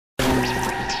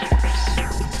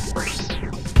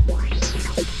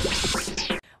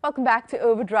welcome back to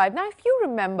Overdrive. Now, if you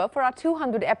remember, for our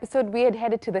 200th episode, we had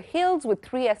headed to the hills with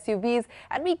 3 SUVs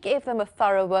and we gave them a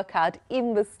thorough workout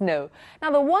in the snow.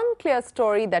 Now, the one clear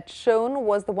story that shone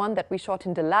was the one that we shot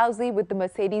in Dalhousie with the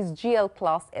Mercedes GL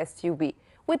Class SUV.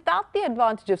 Without the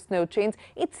advantage of snow chains,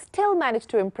 it still managed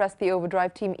to impress the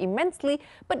Overdrive team immensely,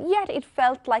 but yet it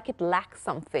felt like it lacked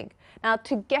something. Now,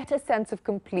 to get a sense of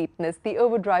completeness, the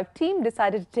Overdrive team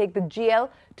decided to take the GL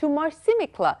to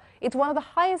Marsimik. It's one of the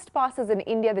highest passes in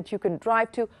India that you can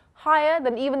drive to, higher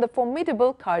than even the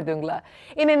formidable Khardungla.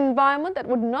 In an environment that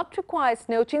would not require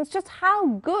snow chains, just how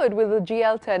good will the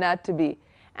GL turn out to be?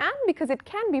 And because it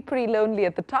can be pretty lonely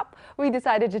at the top, we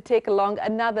decided to take along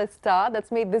another star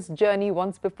that's made this journey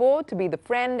once before to be the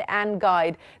friend and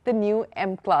guide, the new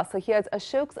M-Class. So here's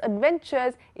Ashok's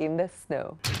adventures in the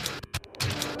snow.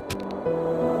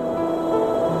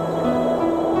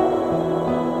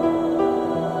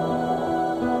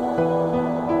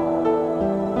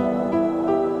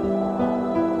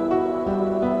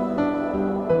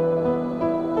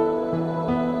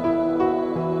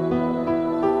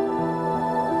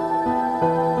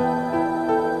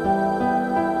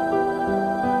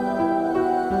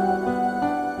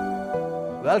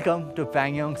 Welcome to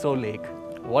Pangyong So Lake.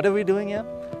 What are we doing here?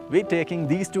 We're taking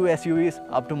these 2 SUVs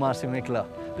up to Marsimik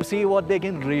to see what they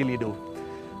can really do.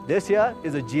 This here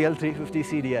is a GL 350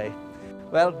 CDI.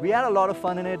 Well, we had a lot of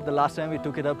fun in it the last time we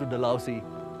took it up to Dalhousie.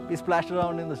 We splashed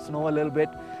around in the snow a little bit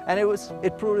and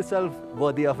it proved itself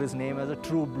worthy of its name as a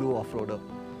true blue off-roader.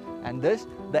 And this,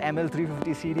 the ML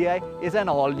 350 CDI, is an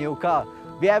all-new car.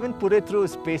 We haven't put it through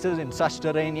its paces in such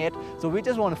terrain yet, so we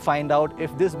just want to find out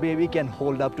if this baby can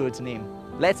hold up to its name.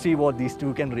 Let's see what these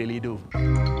 2 can really do.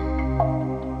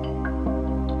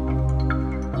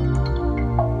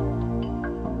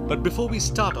 But before we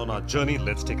start on our journey,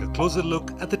 let's take a closer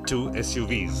look at the 2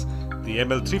 SUVs, the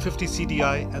ML 350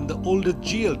 CDI and the older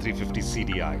GL 350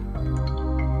 CDI.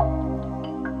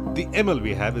 The ML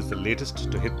we have is the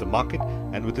latest to hit the market,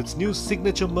 and with its new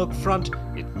signature Merc front,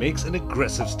 it makes an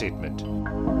aggressive statement.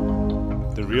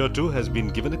 The rear too has been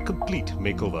given a complete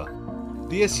makeover.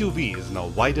 The SUV is now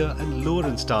wider and lower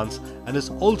in stance and is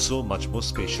also much more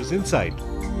spacious inside.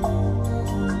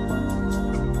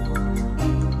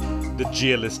 The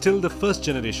GL is still the first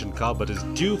generation car but is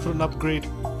due for an upgrade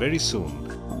very soon.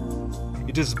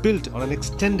 It is built on an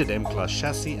extended M-Class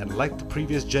chassis and, like the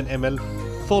previous Gen ML,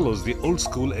 follows the old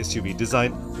school SUV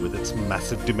design with its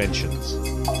massive dimensions.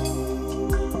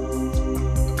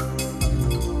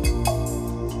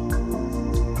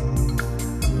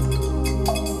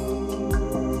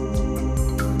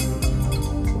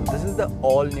 The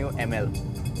all-new ML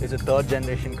is a 3rd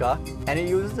generation car and it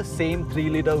uses the same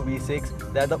 3-liter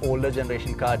V6 that the older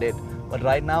generation car did. But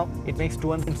right now it makes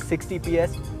 260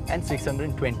 PS and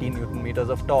 620 Newton meters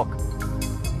of torque.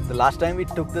 The last time we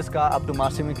took this car up to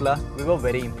Marsimik, we were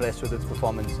very impressed with its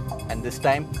performance, and this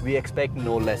time we expect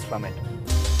no less from it.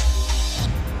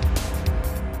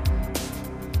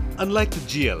 Unlike the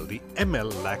GL, the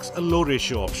ML lacks a low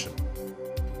ratio option.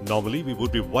 Normally, we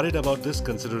would be worried about this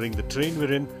considering the terrain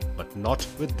we're in, but not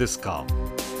with this car.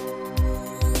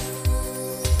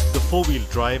 The 4-wheel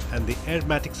drive and the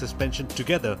airmatic suspension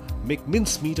together make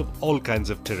mincemeat of all kinds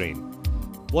of terrain.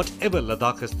 Whatever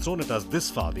Ladakh has thrown at us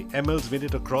this far, the ML's made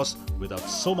it across without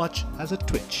so much as a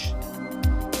twitch.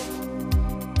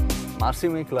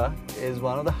 Marsimik is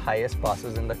one of the highest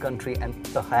passes in the country and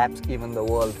perhaps even the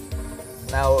world.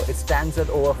 Now, it stands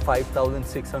at over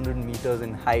 5,600 meters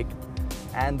in height.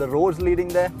 And the roads leading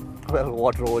there, well,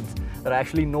 what roads? There are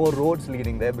actually no roads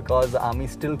leading there because the army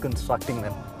is still constructing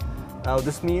them. Now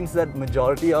this means that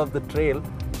majority of the trail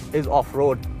is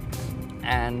off-road,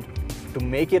 and to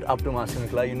make it up to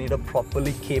Marsimik, you need a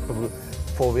properly capable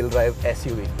 4-wheel drive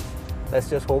SUV. Let's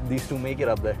just hope these 2 make it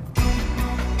up there.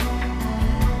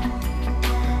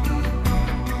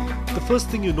 The first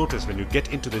thing you notice when you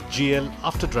get into the GL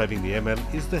after driving the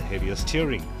ML is the heavier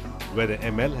steering. Where the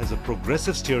ML has a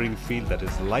progressive steering feel that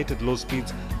is light at low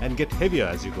speeds and get heavier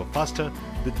as you go faster,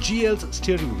 the GL's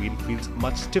steering wheel feels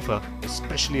much stiffer,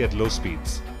 especially at low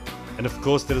speeds. And of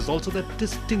course, there is also that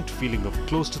distinct feeling of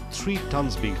close to 3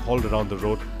 tons being hauled around the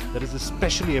road that is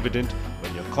especially evident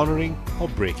when you're cornering or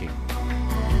braking.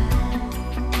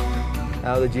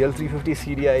 Now the GL 350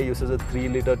 CDI uses a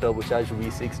 3-liter turbocharged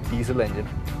V6 diesel engine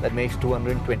that makes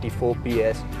 224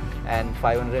 PS and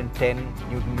 510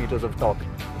 Newton meters of torque.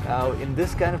 Now in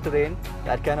this kind of terrain,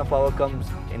 that kind of power comes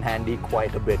in handy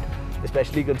quite a bit,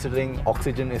 especially considering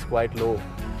oxygen is quite low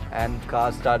and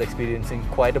cars start experiencing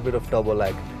quite a bit of turbo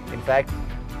lag. In fact,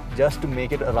 just to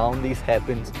make it around these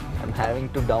hairpins, I'm having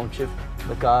to downshift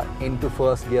the car into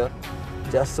first gear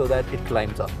just so that it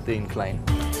climbs up the incline.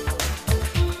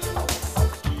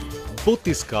 Both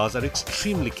these cars are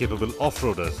extremely capable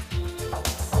off-roaders.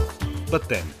 But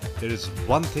then, there is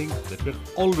one thing that we're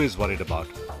always worried about: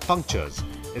 punctures.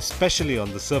 Especially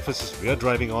on the surfaces we are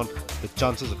driving on, the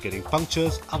chances of getting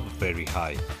punctures are very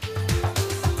high.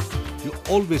 You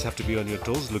always have to be on your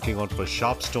toes looking out for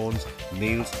sharp stones,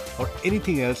 nails or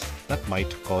anything else that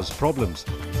might cause problems.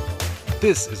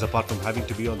 This is apart from having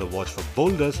to be on the watch for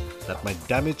boulders that might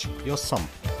damage your sump.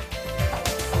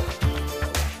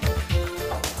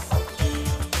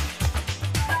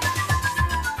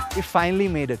 We finally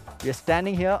made it. We are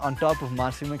standing here on top of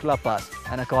Marsimik Pass,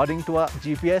 and according to our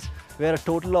GPS, we are a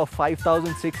total of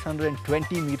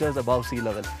 5,620 meters above sea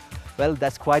level. Well,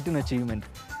 that's quite an achievement.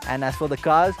 And as for the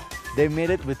cars, they made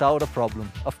it without a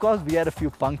problem. Of course, we had a few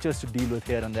punctures to deal with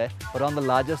here and there, but on the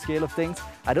larger scale of things,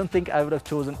 I don't think I would have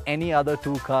chosen any other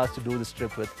two cars to do this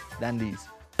trip with than these.